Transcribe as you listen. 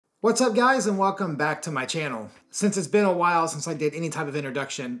What's up guys, and welcome back to my channel. Since it's been a while since I did any type of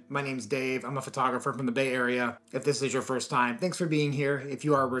introduction, my name's Dave. I'm a photographer from the Bay Area. If this is your first time, thanks for being here. If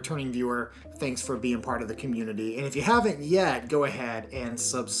you are a returning viewer, thanks for being part of the community. And if you haven't yet, go ahead and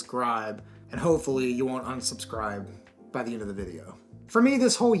subscribe. And hopefully you won't unsubscribe by the end of the video. For me,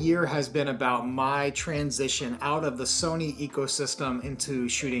 this whole year has been about my transition out of the Sony ecosystem into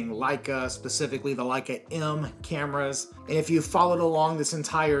shooting Leica, specifically the Leica M cameras. And if you've followed along this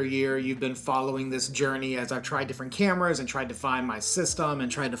entire year, you've been following this journey as I've tried different cameras and tried to find my system and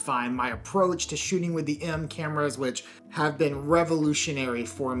tried to find my approach to shooting with the M cameras, which have been revolutionary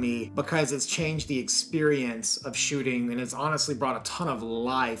for me because it's changed the experience of shooting, and it's honestly brought a ton of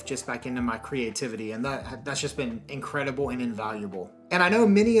life just back into my creativity, and that's just been incredible and invaluable. And I know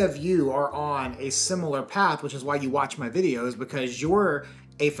many of you are on a similar path, which is why you watch my videos, because you're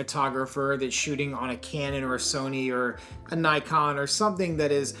a photographer that's shooting on a Canon or a Sony or a Nikon or something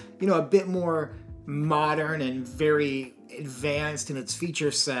that is, you know, a bit more modern and very advanced in its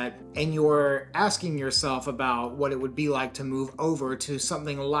feature set, and you're asking yourself about what it would be like to move over to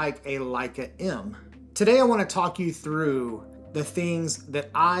something like a Leica M. Today I want to talk you through the things that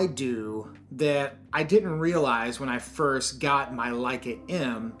I do that I didn't realize when I first got my Leica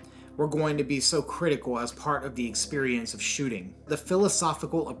M were going to be so critical as part of the experience of shooting. The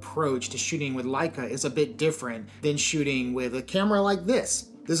philosophical approach to shooting with Leica is a bit different than shooting with a camera like this.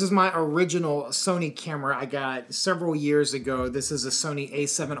 This is my original Sony camera I got several years ago. This is a Sony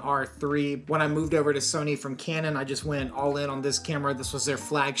a7R III. When I moved over to Sony from Canon, I just went all in on this camera. This was their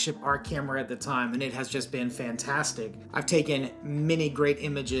flagship art camera at the time, and it has just been fantastic. I've taken many great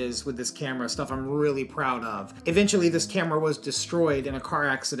images with this camera, stuff I'm really proud of. Eventually, this camera was destroyed in a car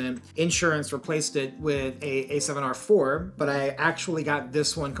accident. Insurance replaced it with a a7R IV, but I actually got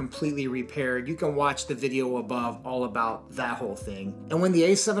this one completely repaired. You can watch the video above all about that whole thing. And when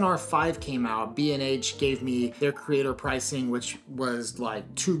the a7R V came out, B&H gave me their creator pricing, which was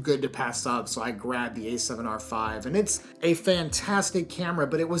like too good to pass up, so I grabbed the a7R V, and it's a fantastic camera,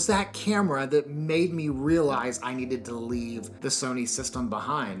 but it was that camera that made me realize I needed to leave the Sony system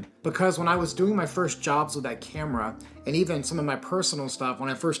behind. Because when I was doing my first jobs with that camera, and even some of my personal stuff, when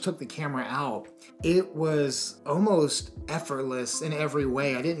I first took the camera out, it was almost effortless in every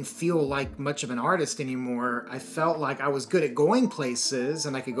way. I didn't feel like much of an artist anymore. I felt like I was good at going places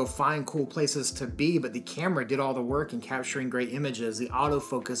and I could go find cool places to be, but the camera did all the work in capturing great images. The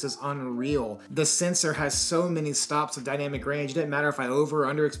autofocus is unreal. The sensor has so many stops of dynamic range. It didn't matter if I over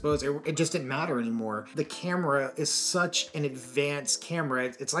or underexposed, it just didn't matter anymore. The camera is such an advanced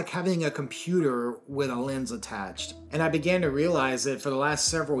camera. It's like having a computer with a lens attached. And I began to realize that for the last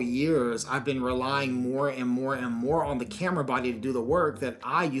several years, I've been relying more and more and more on the camera body to do the work that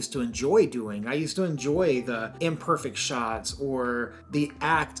I used to enjoy doing. I used to enjoy the imperfect shots or the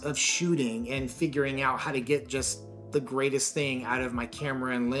act of shooting and figuring out how to get just the greatest thing out of my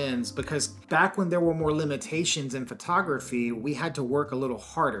camera and lens, because back when there were more limitations in photography, we had to work a little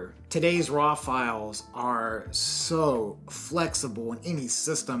harder. Today's RAW files are so flexible in any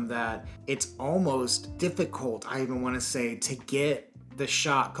system that it's almost difficult, I even want to say, to get the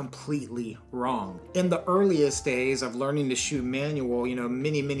shot completely wrong. In the earliest days of learning to shoot manual, you know,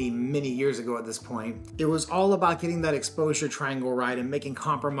 many years ago at this point, it was all about getting that exposure triangle right and making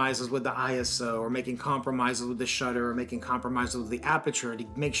compromises with the ISO, or making compromises with the shutter, or making compromises with the aperture to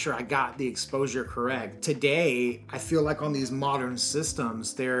make sure I got the exposure correct. Today, I feel like on these modern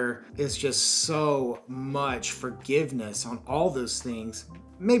systems, there is just so much forgiveness on all those things.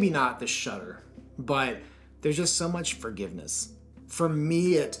 Maybe not the shutter, but there's just so much forgiveness. For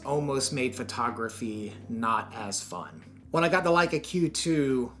me, it almost made photography not as fun. When I got the Leica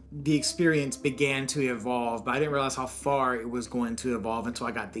Q2, the experience began to evolve, but I didn't realize how far it was going to evolve until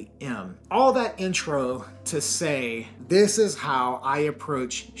I got the M. All that intro to say, this is how I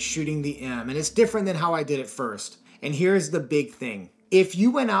approach shooting the M, and it's different than how I did it first. And here's the big thing. If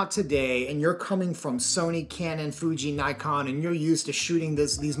you went out today and you're coming from Sony, Canon, Fuji, Nikon, and you're used to shooting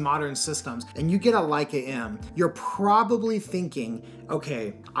these modern systems, and you get a Leica M, you're probably thinking,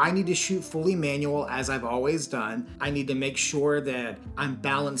 okay, I need to shoot fully manual as I've always done. I need to make sure that I'm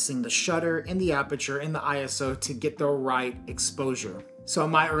balancing the shutter and the aperture and the ISO to get the right exposure. So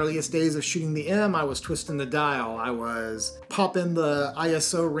in my earliest days of shooting the M, I was twisting the dial. I was popping the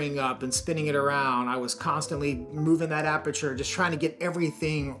ISO ring up and spinning it around. I was constantly moving that aperture, just trying to get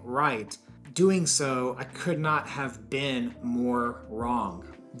everything right. Doing so, I could not have been more wrong.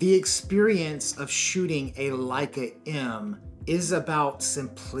 The experience of shooting a Leica M is about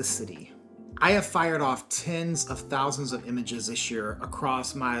simplicity. I have fired off tens of thousands of images this year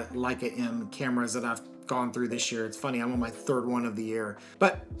across my Leica M cameras that I've gone through this year. It's funny, I'm on my third one of the year,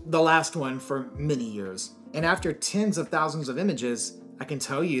 but the last one for many years. And after tens of thousands of images, I can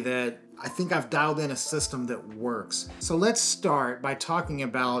tell you that I think I've dialed in a system that works. So let's start by talking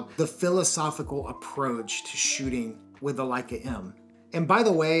about the philosophical approach to shooting with the Leica M. And by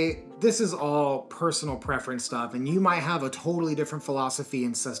the way, this is all personal preference stuff, and you might have a totally different philosophy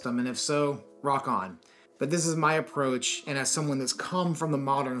and system, and if so, rock on. But this is my approach, and as someone that's come from the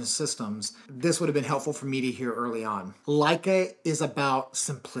modern systems, this would have been helpful for me to hear early on. Leica is about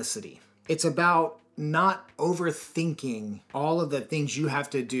simplicity. It's about not overthinking all of the things you have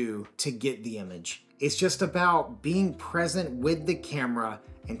to do to get the image. It's just about being present with the camera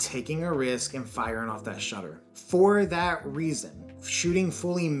and taking a risk and firing off that shutter. For that reason, shooting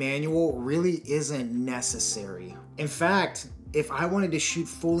fully manual really isn't necessary. In fact, if I wanted to shoot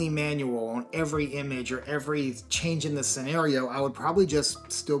fully manual on every image or every change in the scenario, I would probably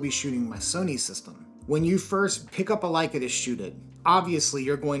just still be shooting my Sony system. When you first pick up a Leica to shoot it, obviously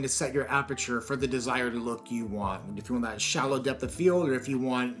you're going to set your aperture for the desired look you want. If you want that shallow depth of field, or if you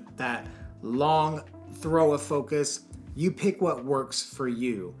want that long throw of focus, you pick what works for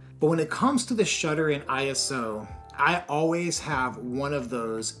you. But when it comes to the shutter and ISO, I always have one of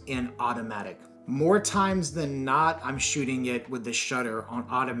those in automatic. More times than not, I'm shooting it with the shutter on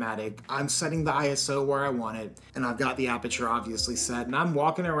automatic. I'm setting the ISO where I want it, and I've got the aperture obviously set, and I'm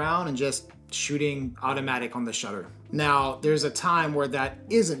walking around and just shooting automatic on the shutter. Now, there's a time where that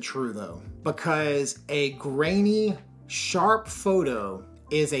isn't true though, because a grainy, sharp photo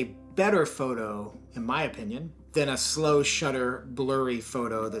is a better photo, in my opinion, than a slow shutter, blurry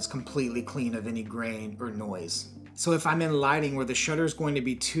photo that's completely clean of any grain or noise. So if I'm in lighting where the shutter is going to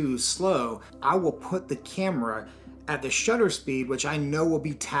be too slow, I will put the camera at the shutter speed, which I know will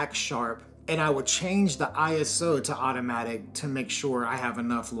be tack sharp, and I will change the ISO to automatic to make sure I have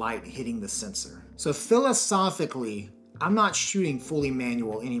enough light hitting the sensor. So philosophically, I'm not shooting fully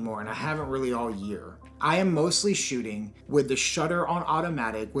manual anymore, and I haven't really all year. I am mostly shooting with the shutter on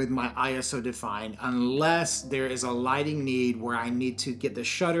automatic with my ISO defined, unless there is a lighting need where I need to get the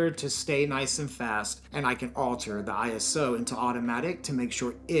shutter to stay nice and fast, and I can alter the ISO into automatic to make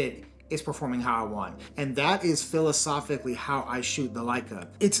sure it is performing how I want. And that is philosophically how I shoot the Leica.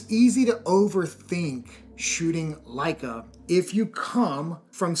 It's easy to overthink shooting Leica if you come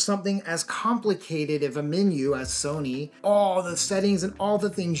from something as complicated of a menu as Sony, all the settings and all the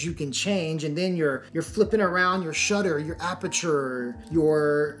things you can change, and then you're flipping around your shutter, your aperture,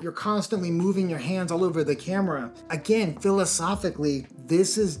 you're constantly moving your hands all over the camera. Again, philosophically,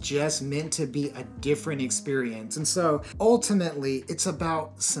 this is just meant to be a different experience. And so ultimately, it's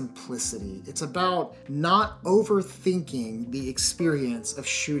about simplicity. It's about not overthinking the experience of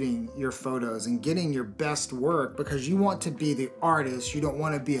shooting your photos and getting your best work, because you want to be the artist, you don't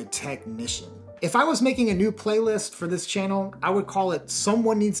want to be a technician. If I was making a new playlist for this channel, I would call it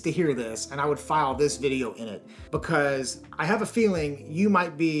Someone Needs to Hear This, and I would file this video in it, because I have a feeling you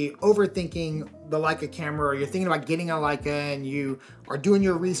might be overthinking the Leica camera, or you're thinking about getting a Leica and you are doing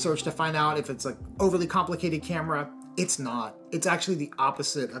your research to find out if it's an overly complicated camera. It's not. It's actually the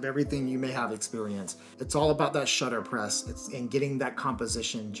opposite of everything you may have experienced. It's all about that shutter press and getting that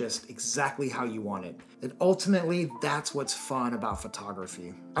composition just exactly how you want it. And ultimately, that's what's fun about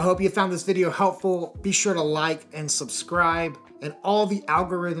photography. I hope you found this video helpful. Be sure to like and subscribe and all the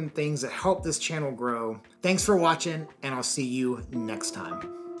algorithm things that help this channel grow. Thanks for watching, and I'll see you next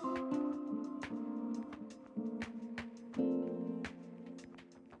time.